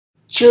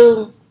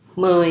Chương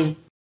 10.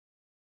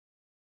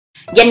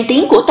 Danh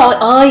tiếng của tôi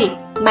ơi,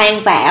 mang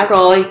vạ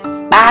rồi.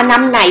 3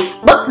 năm này,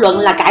 bất luận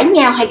là cãi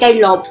nhau hay gây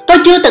lộn, tôi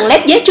chưa từng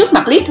lép vế trước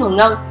mặt Lý Thường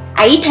Ngân.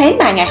 Ấy thế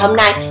mà ngày hôm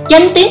nay,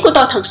 danh tiếng của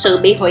tôi thực sự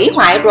bị hủy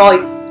hoại rồi.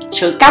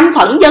 Sự căm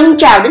phẫn dâng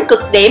trào đến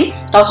cực điểm.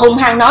 Tôi hung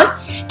hăng nói: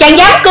 chàng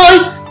dám cười,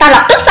 ta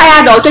lập tức sai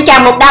A Độ cho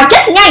chàng một đao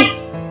chết ngay.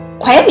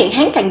 Khóe miệng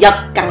hắn càng giật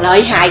càng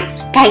lợi hại,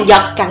 càng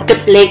giật càng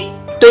kịch liệt.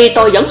 Tuy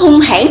tôi vẫn hung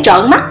hãn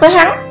trợn mắt với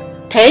hắn,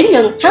 thế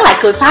nhưng hắn lại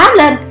cười phá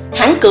lên.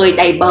 Hắn cười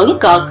đầy bỡn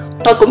cợt,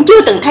 tôi cũng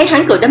chưa từng thấy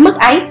hắn cười đến mức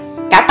ấy.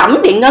 Cả tẩm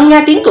điện ngân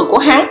nga tiếng cười của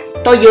hắn.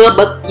 Tôi vừa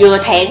bực vừa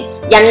thẹn,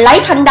 giành lấy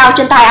thanh đao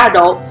trên tay A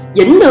Độ.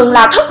 Vĩnh Nương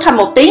la thất thanh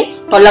một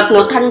tiếng, tôi lật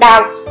ngược thanh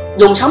đao,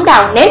 dùng sóng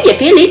đao ném về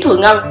phía Lý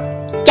Thường Ngân.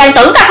 Chàng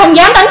tưởng ta không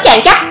dám đánh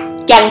chàng chắc?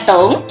 Chàng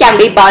tưởng chàng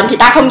bị bệnh thì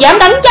ta không dám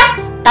đánh chắc?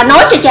 Ta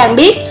nói cho chàng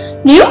biết,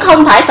 nếu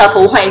không phải sợ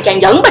phụ hoàng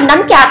chàng dẫn binh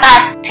đánh cha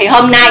ta, thì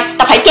hôm nay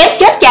ta phải chém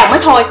chết chàng mới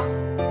thôi.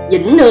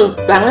 Vĩnh Nương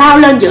đoạn lao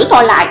lên giữ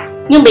tôi lại,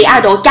 nhưng bị A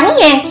Độ chắn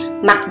ngang.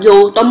 Mặc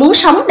dù tôi muốn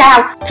sống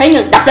đao, thế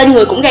nhưng đập lên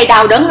người cũng gây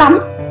đau đớn lắm.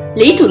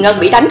 Lý Thường Ngân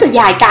bị đánh cho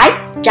vài cái,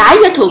 trái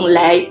với thường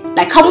lệ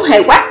lại không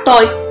hề quát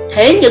tôi.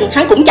 Thế nhưng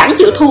hắn cũng chẳng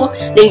chịu thua,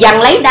 liền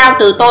giằng lấy đao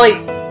từ tôi.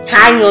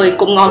 Hai người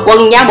cùng ngồi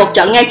quần nhau một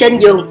trận ngay trên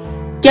giường.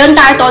 Trên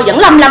tay tôi vẫn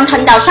lăm lăm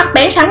thanh đao sắc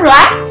bén sáng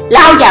lóa,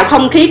 lao vào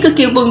không khí cứ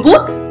kêu vun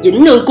vút.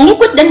 Vĩnh Nương cuống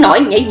quýt đến nỗi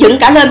nhảy dựng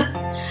cả lên.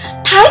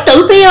 Thái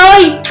tử phi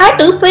ơi, Thái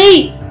tử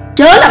phi,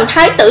 chớ làm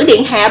Thái tử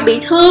điện hạ bị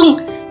thương.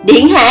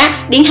 Điện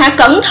hạ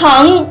cẩn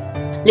thận.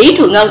 Lý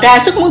Thường Ngân ra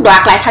sức muốn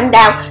đoạt lại thanh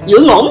đao, giữa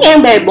ngổn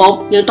ngang bề bộn,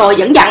 nhưng tôi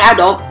vẫn dặn A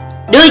Độ: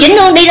 đưa Vĩnh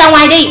Nương đi ra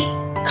ngoài đi.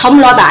 Không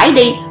lo bãi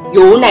đi,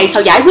 vụ này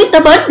sao giải quyết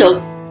tới bến được.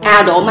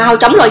 A Độ mau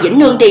chóng lôi Vĩnh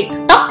Nương đi.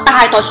 Tóc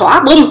tai tôi xõa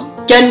bung,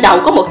 trên đầu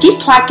có một chiếc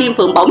thoa kim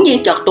phượng bỗng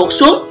nhiên chợt tuột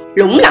xuống,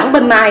 lủng lẳng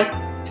bên mai.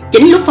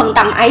 Chính lúc phân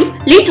tâm ấy,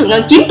 Lý Thường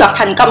Ngân chiếm đoạt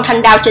thành công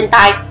thanh đao trên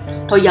tay.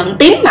 Tôi giận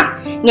tím mặt,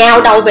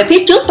 nhào đầu về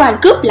phía trước toan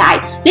cướp lại.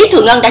 Lý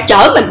Thường Ngân đã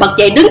chở mình bật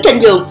dậy đứng trên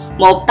giường,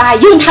 một tay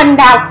giương thanh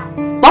đao.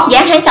 Vóc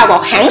dáng hắn cao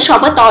vọt hẳn so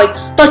với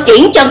tôi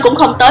kiễng chân cũng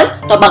không tới.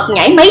 Tôi bật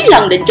nhảy mấy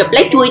lần định chụp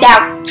lấy chuôi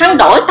đao. Hắn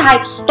đổi tay,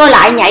 tôi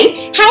lại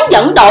nhảy. Hắn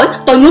vẫn đổi,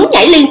 tôi nhún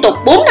nhảy liên tục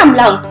 4-5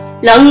 lần.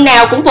 Lần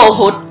nào cũng vô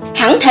hụt.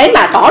 Hắn thế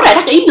mà tỏ ra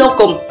đắc ý vô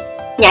cùng.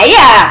 Nhảy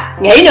à,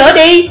 nhảy nữa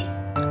đi.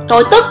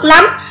 Tôi tức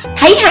lắm,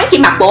 thấy hắn chỉ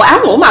mặc bộ áo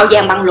ngủ màu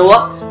vàng bằng lụa,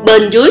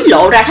 bên dưới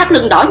lộ ra thắt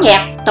lưng đỏ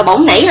nhạt. Tôi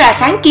bỗng nảy ra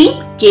sáng kiến,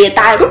 chìa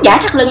tay rút giải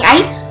thắt lưng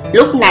ấy.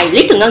 Lúc này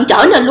Lý Thường Ngân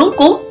trở nên luống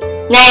cuống.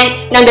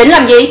 Nàng định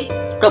làm gì?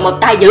 Rồi một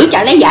tay giữ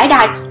chặt lấy giải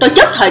đai. Tôi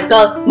chớp thời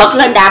cơ, bật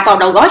lên đạp vào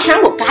đầu gối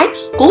hắn một cái.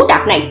 Cú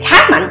đạp này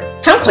khá mạnh,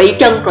 hắn khuỵu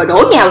chân rồi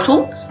đổ nhào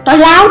xuống. Tôi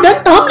lao đến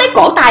tóm lấy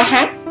cổ tay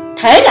hắn.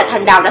 Thế là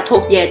thanh đao đã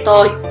thuộc về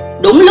tôi.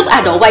 Đúng lúc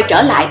A Độ quay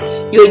trở lại,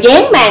 vừa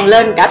dán màn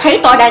lên đã thấy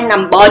tôi đang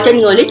nằm bò trên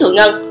người Lý Thường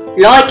Ngân,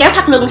 lôi kéo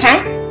thắt lưng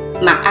hắn.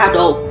 Mặt A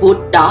Độ vụt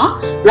đỏ,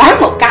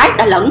 loáng một cái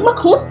đã lẫn mất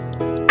hút.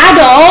 A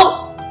Độ!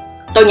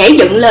 Tôi nhảy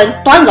dựng lên,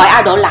 toán gọi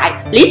A Độ lại.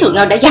 Lý Thường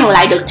Ngân đã giằng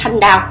lại được thanh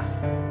đao.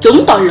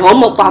 Chúng tôi lộn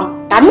một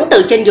vòng, đánh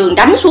từ trên giường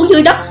đánh xuống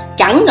dưới đất.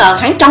 Chẳng ngờ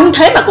hắn trông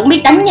thế mà cũng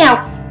biết đánh nhau.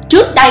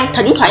 Trước đây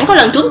thỉnh thoảng có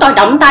lần chúng tôi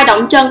động tay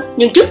động chân,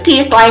 nhưng trước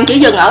kia toàn chỉ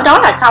dừng ở đó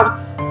là xong.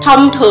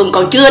 Thông thường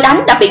còn chưa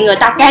đánh đã bị người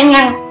ta can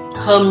ngăn.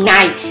 Hôm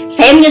nay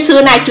xem như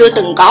xưa nay chưa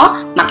từng có.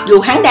 Mặc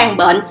dù hắn đang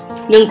bệnh,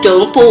 nhưng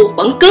trượng phu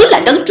vẫn cứ là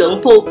đấng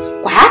trượng phu.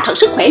 Quả thật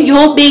sức khỏe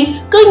vô biên,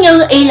 cứ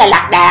như y là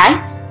lạc đà.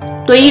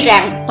 Tuy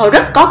rằng tôi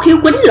rất có khiếu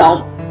quýnh lộn,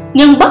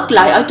 nhưng bất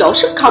lợi ở chỗ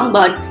sức không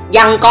bền.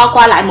 Giằng co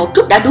qua lại một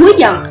chút đã đuối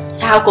dần.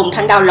 Sau cùng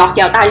thanh đao lọt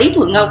vào tay Lý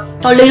Thường Ngân.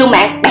 Tôi liều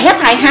mạng bẻ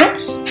tay hắn.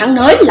 Hắn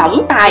nới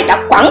lỏng tay đã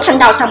quẳng thanh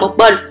đao sang một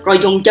bên, rồi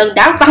dùng chân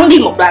đá văng đi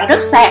một đoạn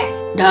rất xa.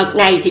 Đợt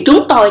này thì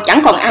chúng tôi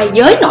chẳng còn ai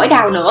với nổi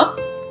đau nữa.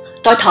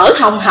 Tôi thở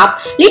hồng hộc.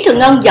 Lý Thường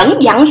Ngân vẫn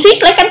dặn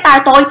siết lấy cánh tay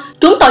tôi.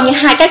 Chúng tôi như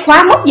hai cái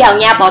khóa móc vào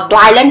nhau bò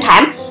toài lên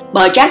thảm.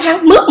 Bờ trán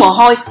hắn mướt mồ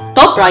hôi.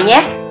 Tốt rồi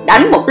nhé.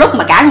 Đánh một lúc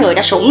mà cả người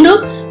đã sũng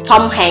nước,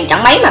 phong hàn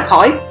chẳng mấy mà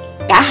khỏi.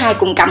 Cả hai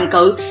cùng cầm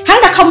cự, hắn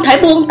đã không thể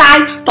buông tay.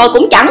 Tôi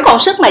cũng chẳng còn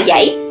sức mà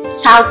dãy.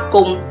 Sau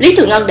cùng Lý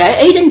Thường Ngân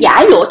để ý đến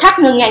dải lụa thắt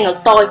ngưng ngang ngực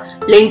tôi,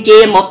 liền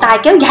chìa một tay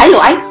kéo dải lụa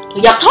ấy. Tôi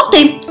giật thót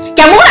tim.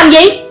 Chàng muốn làm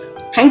gì?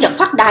 Hắn giật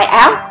phắt đai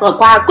áo rồi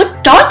qua quýt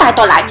trói tay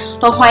tôi lại.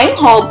 Tôi hoảng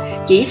hồn,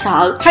 chỉ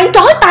sợ hắn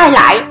trói tay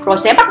lại rồi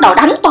sẽ bắt đầu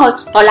đánh tôi.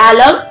 Tôi la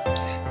lớn: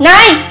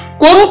 này,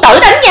 quân tử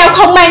đánh nhau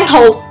không mang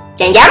thù.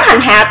 Chàng dám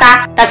hành hạ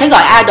ta, ta sẽ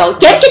gọi A Độ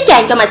chém chết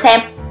chàng cho mà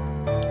xem.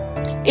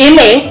 Im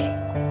miệng.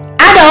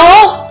 A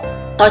Độ!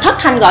 Tôi thất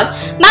thanh gọi: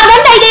 mau đến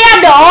đây đi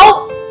A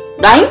Độ!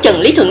 Đoán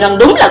chừng Lý Thường Ngân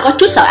đúng là có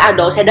chút sợ A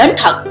Độ sẽ đến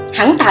thật.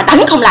 Hắn ta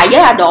đánh không lại với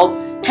A Độ.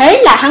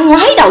 Thế là hắn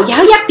ngoái đầu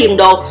giáo giác tìm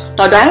đồ.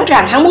 Tôi đoán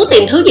rằng hắn muốn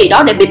tìm thứ gì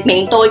đó để bịt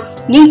miệng tôi.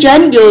 Nhưng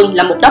trên giường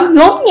là một đống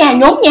nhốn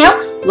nháo,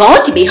 gối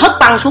thì bị hất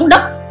văng xuống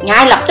đất.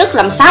 Ngay lập tức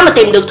làm sao mà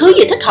tìm được thứ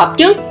gì thích hợp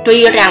chứ.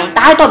 Tuy rằng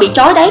tay tôi bị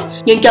trói đấy,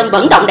 nhưng chân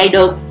vẫn động đậy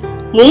được.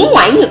 Muốn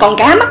ngoảy như con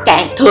cá mắc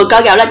cạn, thừa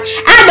cơ gào lên: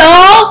 A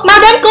Độ, mau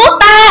đến cứu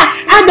ta,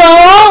 A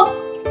Độ!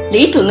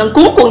 Lý Thường Ngân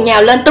cuốn cuồng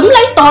nhào lên túm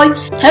lấy tôi.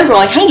 Thế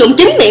rồi hắn dùng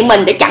chính miệng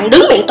mình để chặn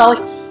đứng miệng tôi.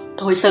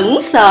 Tôi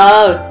sững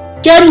sờ.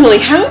 Trên người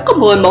hắn có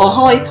mùi mồ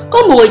hôi,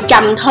 có mùi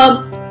trầm thơm,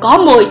 có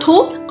mùi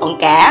thuốc, còn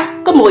cả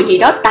có mùi gì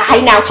đó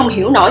tài nào không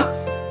hiểu nổi.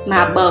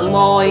 Mà bờ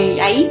môi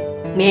ấy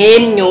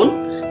mềm nhũn,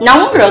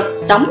 nóng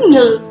rực giống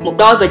như một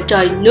đôi vịt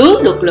trời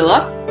nướng được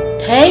lửa,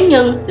 thế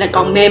nhưng lại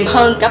còn mềm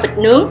hơn cả vịt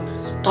nướng.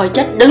 Tôi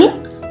chết đứng,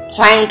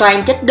 hoàn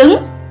toàn chết đứng,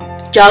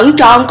 trợn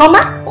tròn con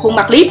mắt. Khuôn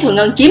mặt Lý Thừa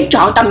Ngân chiếm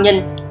trọn tầm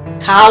nhìn.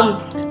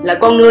 Không, là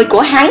con người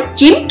của hắn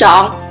chiếm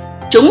trọn.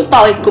 Chúng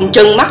tôi cùng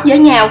trừng mắt với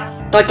nhau.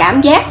 Tôi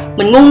cảm giác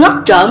mình ngu ngốc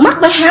trợn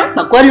mắt với hắn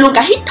mà quên luôn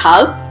cả hít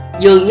thở.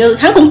 Dường như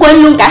hắn cũng quên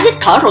luôn cả hít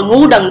thở rồi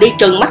ngu đần đi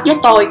trừng mắt với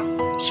tôi.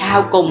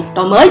 Sau cùng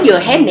tôi mới vừa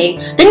hé miệng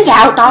tính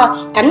gào to,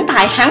 cánh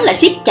tay hắn lại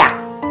siết chặt.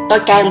 Tôi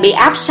càng bị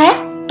áp sát.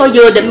 Tôi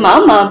vừa định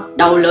mở mồm,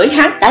 đầu lưỡi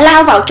hắn đã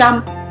lao vào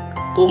trong.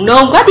 Buồn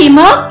nôn quá đi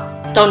mất.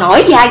 Tôi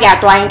nổi da gà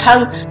toàn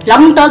thân,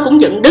 lông tôi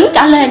cũng dựng đứng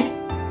cả lên.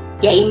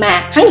 Vậy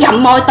mà hắn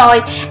gặm môi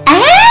tôi.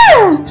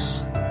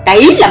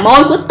 Đấy là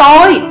môi của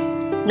tôi.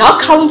 Nó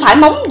không phải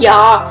móng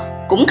giò,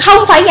 cũng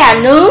không phải gà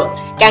nướng,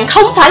 càng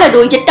không phải là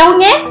đùi vịt đâu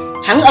nhé.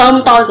 Hắn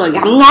ôm tôi rồi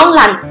gặm ngon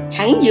lành.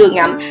 Hắn vừa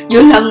ngậm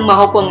vừa lần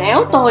mò quần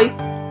áo tôi.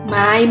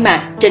 May mà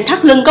trên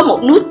thắt lưng có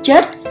một nút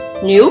chết,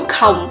 nếu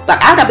không vạt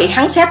áo đã bị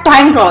hắn xé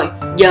toang rồi.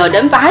 Giờ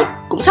đến vái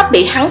cũng sắp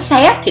bị hắn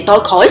xé thì tôi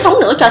khỏi sống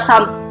nữa cho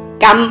xong.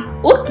 Căm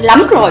uất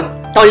lắm rồi.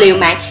 Tôi liều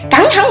mạng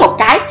cắn hắn một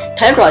cái,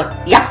 thế rồi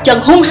gập chân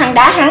hung hăng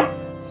đá hắn.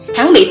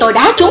 Hắn bị tôi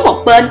đá trúng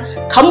một bên,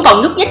 không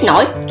còn nhúc nhích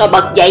nổi. Tôi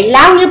bật dậy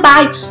lao như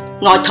bay,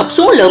 ngồi thụp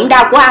xuống lượm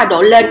đao của A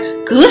Độ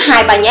lên, cứa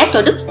 2-3 nhát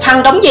cho đứt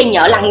phăng đống dây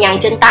nhợ lằng nhằng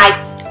trên tay.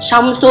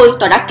 Xong xuôi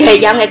tôi đã kề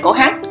dao ngay cổ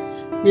hắn.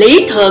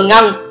 Lý Thừa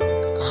Ngân,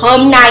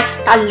 hôm nay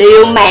ta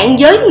liều mạng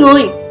với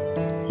ngươi.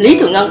 Lý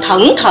Thừa Ngân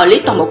thẫn thờ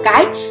liếc tôi một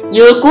cái,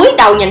 vừa cúi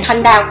đầu nhìn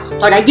thanh đao.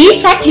 Tôi đã dí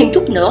sát thêm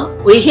chút nữa,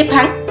 uy hiếp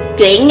hắn.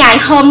 Chuyện ngày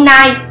hôm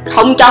nay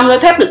không cho ngươi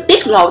phép được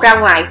tiết lộ ra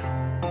ngoài,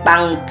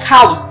 bằng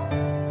không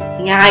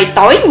ngày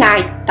tối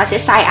nay ta sẽ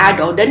sai A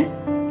Độ đến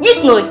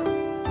giết ngươi.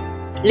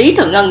 Lý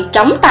Thừa Ngân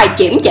chống tay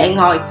chễm chạy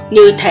ngồi,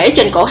 như thể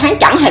trên cổ hắn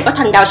chẳng hề có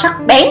thanh đao sắc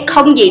bén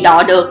không gì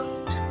đọ được.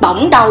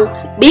 Bỗng đâu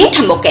biến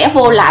thành một kẻ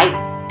vô lại.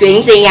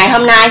 Chuyện gì ngày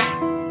hôm nay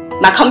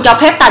mà không cho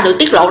phép ta được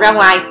tiết lộ ra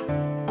ngoài?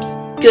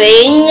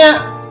 Chuyện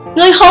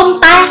ngươi hôn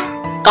ta.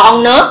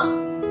 Còn nữa,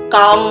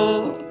 còn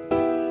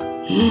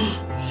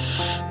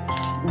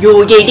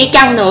dù gì đi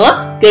chăng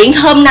nữa, chuyện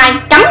hôm nay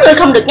cấm ngươi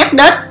không được nhắc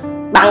đến,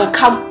 bằng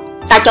không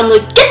ta cho ngươi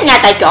chết ngay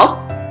tại chỗ.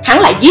 Hắn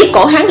lại giết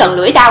cổ hắn gần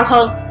lưỡi đao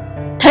hơn.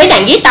 Thế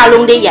nàng giết ta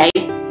luôn đi vậy.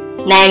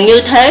 Nàng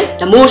như thế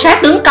là mưu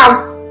sát tướng công.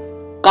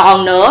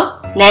 Còn nữa,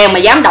 nàng mà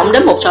dám động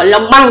đến một sợi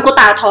lông măng của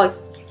ta thôi,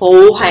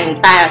 phụ hoàng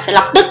ta sẽ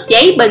lập tức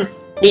giấy binh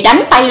đi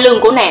đánh tay lưng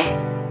của nàng.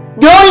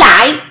 Vô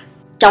lại,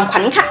 trong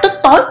khoảnh khắc tức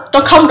tối,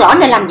 tôi không rõ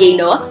nên làm gì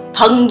nữa.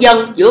 Phân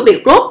dân giữa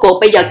việc rốt cuộc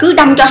bây giờ cứ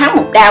đâm cho hắn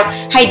một đao,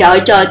 hay đợi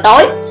trời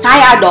tối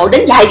sai A Độ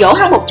đến dạy dỗ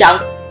hắn một trận.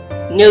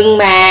 Nhưng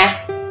mà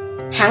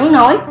hắn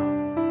nói,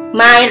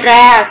 mai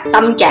ra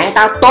tâm trạng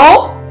ta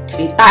tốt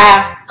thì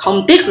ta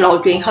không tiết lộ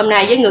chuyện hôm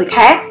nay với người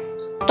khác.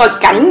 Tôi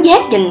cảnh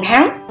giác nhìn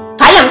hắn.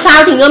 Phải làm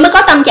sao thì ngươi mới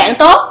có tâm trạng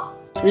tốt?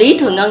 Lý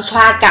Thừa Ngân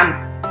xoa cằm.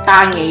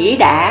 Ta nghĩ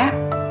đã.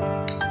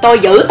 Tôi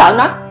giữ tợn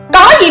nói,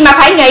 có gì mà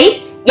phải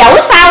nghĩ, dẫu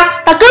sao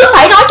ta cứ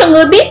phải nói cho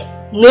ngươi biết.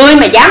 Ngươi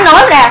mà dám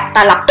nói ra,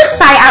 ta lập tức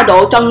sai A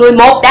Độ cho ngươi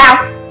một đao.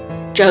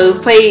 Trừ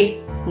phi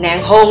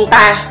nàng hôn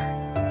ta.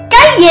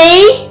 Cái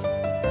gì?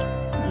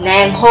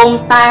 Nàng hôn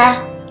ta,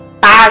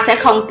 ta sẽ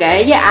không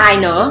kể với ai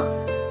nữa.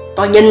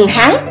 Tôi nhìn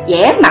hắn,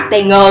 vẻ mặt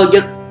đầy ngờ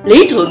vực.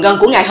 Lý Thừa Ngân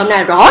của ngày hôm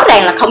nay rõ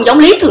ràng là không giống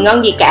Lý Thừa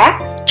Ngân gì cả.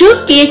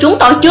 Trước kia chúng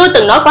tôi chưa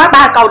từng nói quá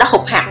 3 câu đã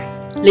hụt hặc.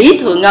 Lý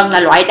Thừa Ngân là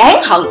loại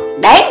đáng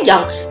hận, đáng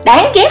giận,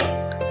 đáng ghét.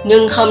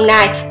 Nhưng hôm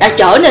nay đã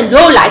trở nên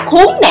vô lại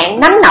khốn nạn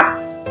nánh nọc.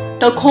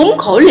 Tôi khốn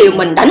khổ liều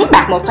mình đánh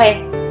bạc một phen.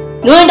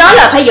 Ngươi nói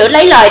là phải giữ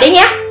lấy lời đấy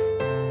nhé.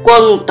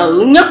 Quân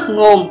tử nhất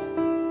ngôn,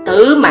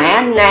 tử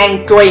mã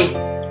nan truy.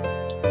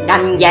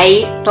 Đành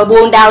vậy tôi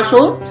buông đao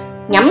xuống,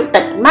 nhắm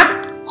tịt mắt,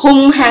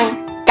 hung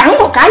hăng cắn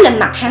một cái lên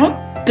mặt hắn,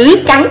 cứ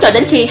cắn cho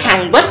đến khi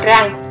hằn vết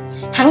răng.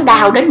 Hắn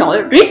đau đến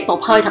nỗi rít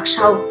một hơi thật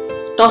sâu.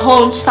 Tôi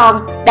hôn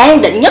xong,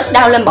 đang định nhấc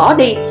đao lên bỏ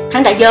đi,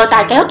 hắn đã giơ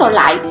tay kéo tôi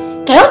lại,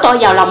 kéo tôi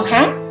vào lòng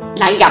hắn,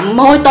 lại gặm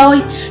môi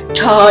tôi.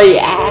 Trời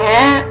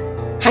ạ!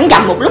 Hắn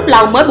gặm một lúc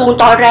lâu mới buông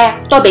tôi ra.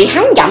 Tôi bị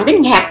hắn gặm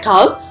đến ngạt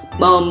thở,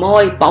 bờ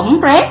môi bỗng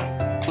rét.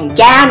 Thằng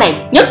cha này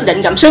nhất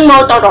định gặm sưng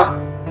môi tôi rồi.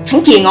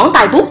 Hắn chìa ngón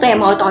tay vuốt ve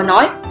môi tôi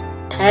nói,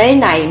 thế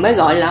này mới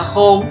gọi là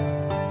hôn,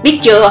 biết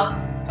chưa?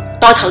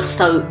 Tôi thật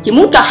sự chỉ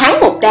muốn cho hắn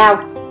một đao.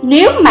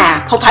 Nếu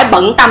mà không phải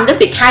bận tâm đến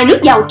việc hai nước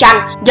giao tranh,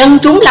 dân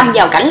chúng lâm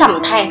vào cảnh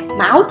lầm than,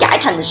 máu chảy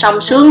thành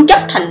sông, xương chất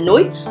thành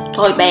núi,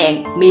 thôi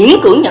bèn miễn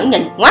cưỡng nhẫn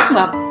nhịn ngoác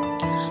mồm.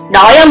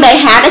 Đội ơn bệ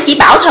hạ đã chỉ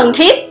bảo thần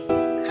thiếp.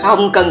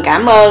 Không cần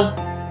cảm ơn.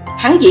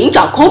 Hắn diễn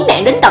trò khốn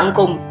nạn đến tận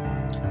cùng.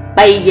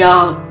 Bây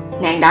giờ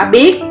nàng đã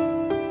biết,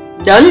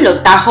 đến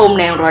lượt ta hôn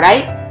nàng rồi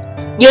đấy.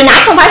 Vừa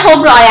nãy không phải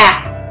hôn rồi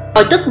à?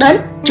 Tôi tức đến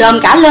trồm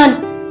cả lên.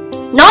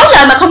 Nói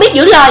lời mà không biết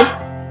giữ lời.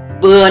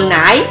 Vừa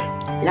nãy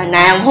là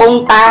nàng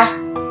hôn ta,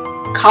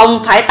 không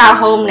phải ta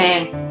hôn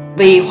nàng.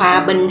 Vì hòa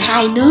bình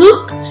hai nước.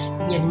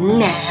 Nhịn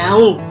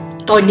nào.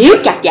 Tôi níu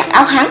chặt vạt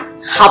áo hắn,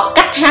 học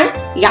cách hắn,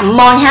 gặm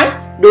môi hắn.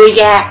 Đùi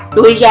gà,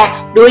 đùi gà,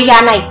 đùi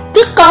gà này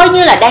cứ coi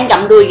như là đang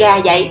gặm đùi gà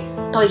vậy.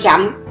 Tôi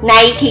gặm,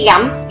 này thì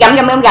gặm,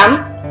 gặm.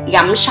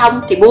 Gặm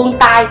xong thì buông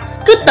tay,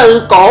 cứ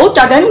từ cổ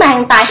cho đến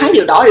mang tay hắn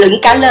đều đỏ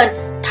lựng cả lên,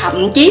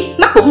 thậm chí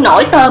mắt cũng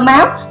nổi tơ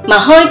máu, mà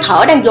hơi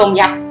thở đang dồn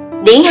dập.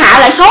 Điện hạ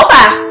lại sốt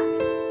à?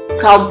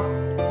 Không,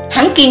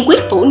 hắn kiên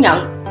quyết phủ nhận.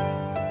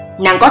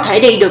 Nàng có thể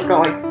đi được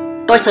rồi.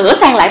 Tôi sửa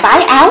sang lại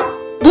váy áo,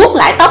 vuốt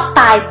lại tóc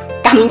tai,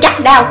 cầm chắc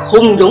đao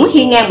hùng dũng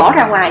hiên ngang bỏ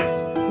ra ngoài.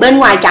 Bên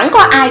ngoài chẳng có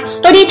ai,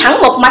 tôi đi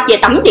thẳng một mạch về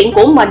tẩm điện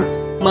của mình.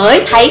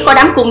 Mới thấy có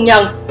đám cung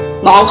nhân,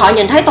 bọn họ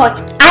nhìn thấy tôi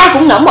ai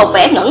cũng ngẩng một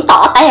vẻ ngẩn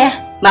tỏ te,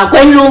 mà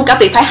quên luôn cả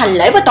việc phải hành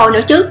lễ với tôi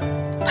nữa chứ.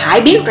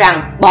 Phải biết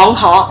rằng bọn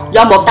họ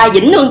do một tay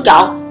Vĩnh Nương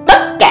chọn, tất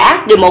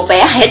cả đều một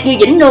vẻ hệt như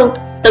Vĩnh Nương,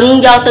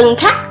 từng giờ từng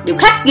khắc đều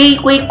khắc ghi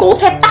quy củ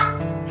phép tắc.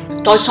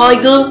 Tôi soi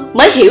gương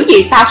mới hiểu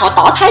vì sao họ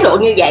tỏ thái độ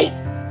như vậy.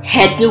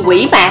 Hệt như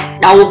quỷ mà,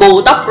 đầu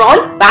bù tóc rối,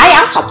 váy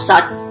áo xộc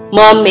xệch,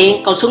 mồm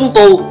miệng còn sưng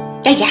vù.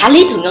 Cái gã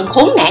Lý Thường Ngân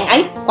khốn nạn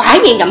ấy quả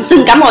nhiên ngậm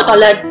sưng cả môi tôi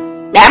lên.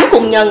 Đám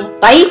cung nhân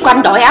vây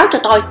quanh đổi áo cho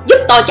tôi, giúp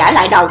tôi chải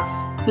lại đầu.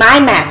 May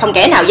mà không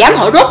kẻ nào dám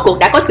hỏi rốt cuộc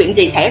đã có chuyện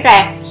gì xảy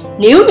ra.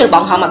 Nếu như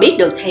bọn họ mà biết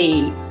được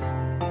thì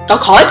tôi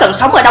khỏi cần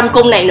sống ở Đông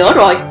Cung này nữa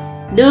rồi.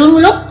 Đương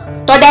lúc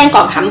tôi đang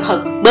còn hậm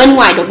hực, bên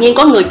ngoài đột nhiên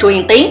có người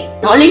truyền tiếng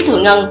nói Lý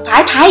Thường Ngân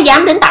phái thái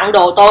giám đến tặng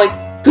đồ tôi.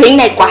 Chuyện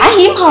này quả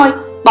hiếm hoi.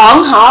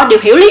 Bọn họ đều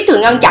hiểu Lý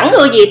Thường Ngân chẳng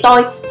ưa gì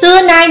tôi,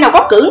 xưa nay nào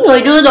có cử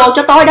người đưa đồ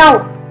cho tôi đâu.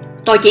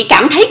 Tôi chỉ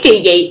cảm thấy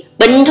kỳ dị.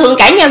 Bình thường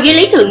cãi nhau với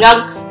Lý Thường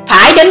Ngân,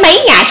 phải đến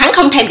mấy ngày hắn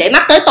không thèm để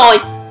mắt tới tôi.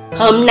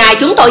 Hôm nay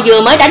chúng tôi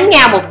vừa mới đánh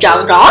nhau một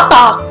trận rõ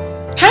to,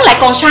 hắn lại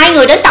còn sai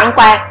người đến tặng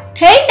quà.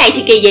 Thế này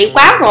thì kỳ dị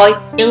quá rồi.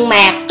 Nhưng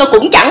mà tôi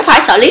cũng chẳng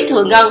phải sợ Lý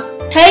Thường Ngân,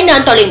 thế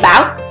nên tôi liền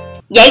bảo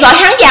vậy gọi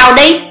hắn vào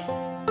đi.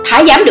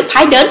 Thái giám được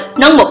phái đến,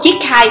 nâng một chiếc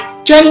khai,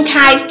 trên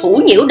khai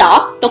phủ nhiễu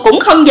đỏ. Tôi cũng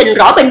không nhìn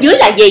rõ bên dưới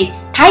là gì.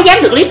 Thái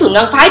giám được Lý Thường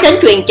Ngân phái đến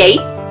truyền chỉ,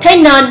 thế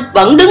nên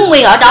vẫn đứng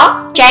nguyên ở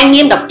đó, trang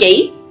nghiêm đọc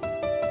chỉ.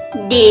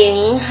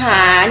 Điện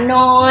hạ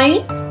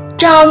nói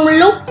trong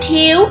lúc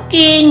thiếu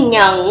kiên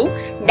nhẫn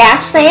đã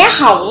xé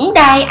hỏng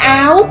đai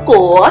áo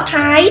của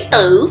thái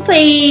tử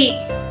phi.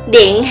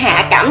 Điện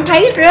hạ cảm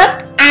thấy rất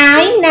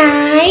ái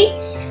nái.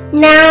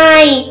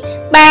 Nay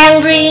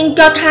ban riêng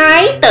cho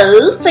thái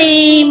tử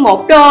phi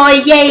một đôi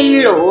dây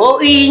lụa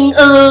uyên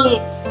ương.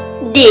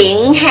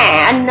 Điện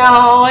hạ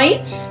nói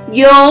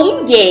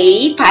vốn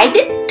dĩ phải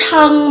đích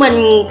thân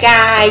mình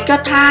cài cho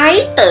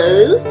thái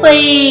tử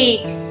phi,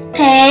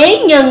 thế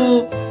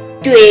nhưng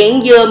chuyện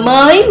vừa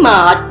mới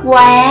mệt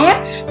quá,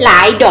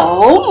 lại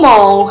đổ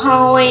mồ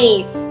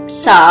hôi,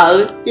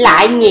 sợ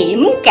lại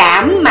nhiễm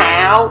cảm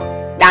mạo,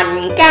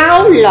 đành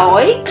cáo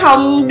lỗi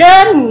không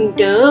đến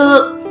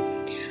được.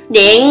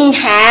 Điện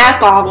hạ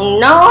còn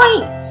nói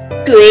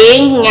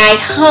chuyện ngày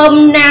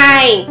hôm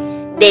nay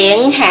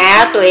điện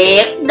hạ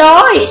tuyệt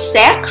đối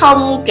sẽ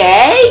không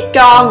kể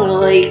cho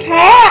người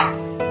khác.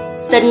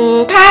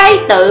 Xin thái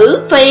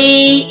tử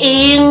phi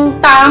yên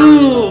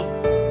tâm.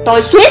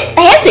 Tôi suýt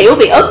té xỉu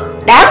vì ức.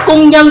 Đám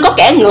cung nhân có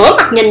kẻ ngửa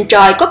mặt nhìn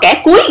trời, có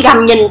kẻ cúi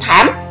gằm nhìn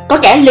thảm, có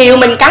kẻ liều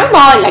mình cắn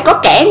môi, lại có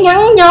kẻ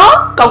nhăn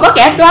nhó, còn có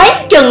kẻ đoán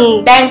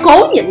chừng đang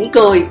cố nhịn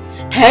cười.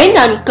 Thế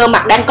nên cơ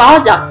mặt đang co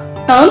giật.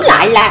 Tóm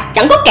lại là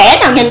chẳng có kẻ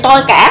nào nhìn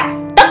tôi cả.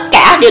 Tất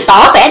cả đều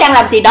tỏ vẻ đang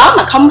làm gì đó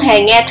mà không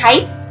hề nghe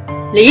thấy.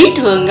 Lý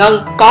Thường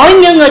Ngân, coi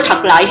như ngươi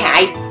thật lợi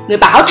hại. Người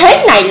bảo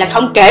thế này là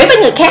không kể với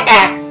người khác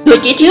à? Người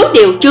chỉ thiếu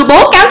điều chưa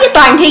bố cáo với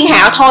toàn thiên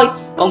hạ thôi,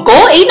 còn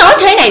cố ý nói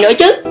thế này nữa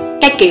chứ.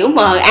 Cái kiểu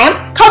mờ ám,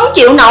 không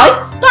chịu nổi.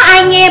 Có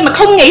ai nghe mà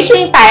không nghĩ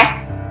xuyên tạc.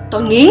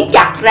 Tôi nghiến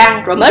chặt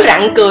răng rồi mới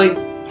rặn cười.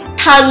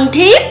 Thần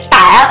thiếp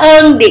tạ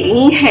ơn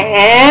điện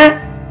hạ.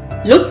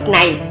 Lúc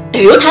này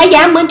tiểu thái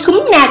giám mới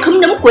khúm na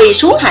khúm núm quỳ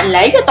xuống hành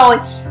lễ với tôi.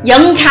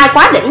 Dân khai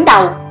quá đỉnh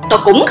đầu. Tôi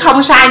cũng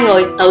không sai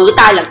người, tự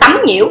tay là tắm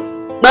nhiễu.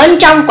 Bên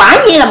trong quả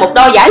nhiên là một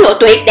đôi giải lụa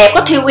tuyệt đẹp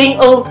có thêu uyên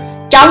ương.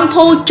 Trong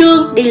phô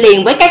trương đi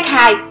liền với cái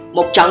khai.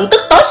 Một trận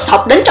tức tối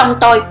sộc đến trong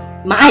tôi.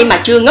 May mà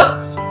chưa ngất,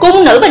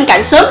 cung nữ bên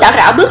cạnh sớm đã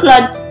rảo bước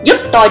lên giúp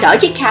tôi đỡ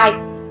chiếc khai.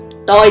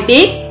 Tôi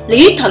biết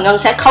Lý Thường Ngân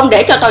sẽ không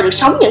để cho tôi được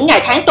sống những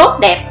ngày tháng tốt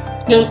đẹp,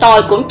 nhưng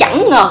tôi cũng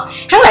chẳng ngờ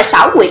hắn lại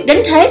xảo quyệt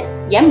đến thế,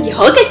 dám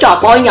dở cái trò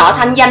bôi nhọ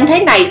thanh danh thế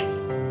này.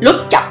 Lúc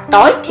chập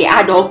tối thì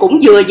A Độ cũng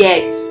vừa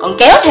về, còn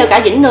kéo theo cả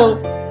Vĩnh Nương.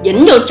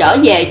 Vĩnh Nương trở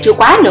về chưa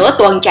quá nửa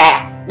tuần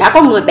trà, đã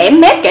có người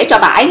bẻm mép kể cho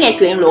bà ấy nghe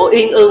chuyện lụa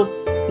uyên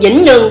ương.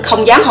 Vĩnh Nương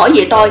không dám hỏi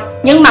gì tôi,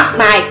 nhưng mặt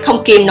mày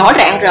không kìm nổi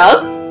rạng rỡ.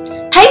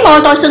 Thấy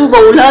môi tôi sưng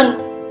vù lên,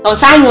 còn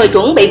sai người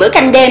chuẩn bị bữa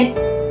canh đêm.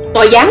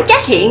 Tôi dám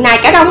chắc hiện nay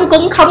cả Đông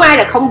Cung không ai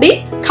là không biết,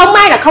 không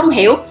ai là không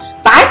hiểu.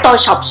 Vái tôi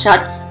sọc sệt,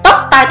 tóc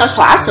tai tôi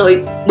xõa xười,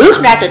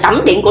 bước ra từ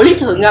tẩm điện của Lý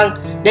Thường Ngân,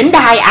 đến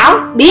đai áo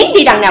biến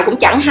đi đằng nào cũng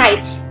chẳng hay.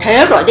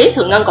 Thế rồi Lý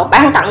Thường Ngân còn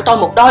ban tặng tôi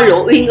một đôi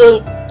lụa uyên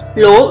ương.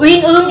 Lụa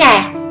uyên ương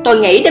à? Tôi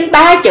nghĩ đến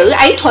 3 chữ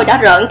ấy thôi đã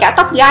rợn cả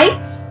tóc gáy.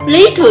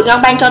 Lý Thường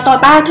Ngân ban cho tôi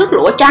 3 thước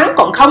lụa trắng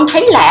còn không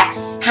thấy lạ,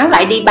 hắn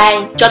lại đi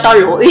ban cho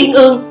tôi lụa uyên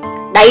ương.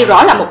 Đây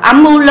rõ là một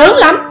âm mưu lớn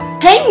lắm.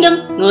 Thế nhưng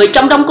người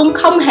trong Đông Cung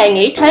không hề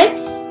nghĩ thế,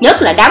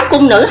 nhất là đám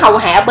cung nữ hầu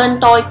hạ bên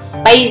tôi.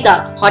 Bây giờ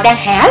họ đang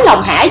hả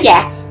lòng hả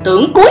dạ,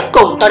 tưởng cuối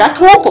cùng tôi đã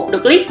thu phục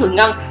được Lý Thường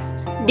Ngân.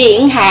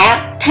 Điện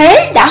hạ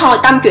thế đã hồi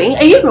tâm chuyển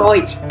ý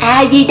rồi.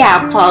 A Di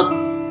Đà Phật.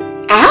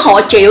 ả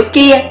họ Triệu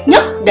kia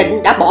nhất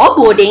định đã bỏ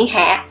bùa điện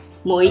hạ.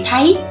 Muội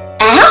thấy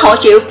ả họ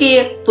Triệu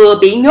kia vừa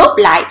bị nhốt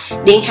lại,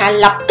 điện hạ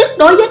lập tức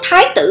đối với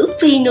thái tử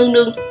phi nương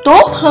nương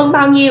tốt hơn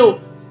bao nhiêu.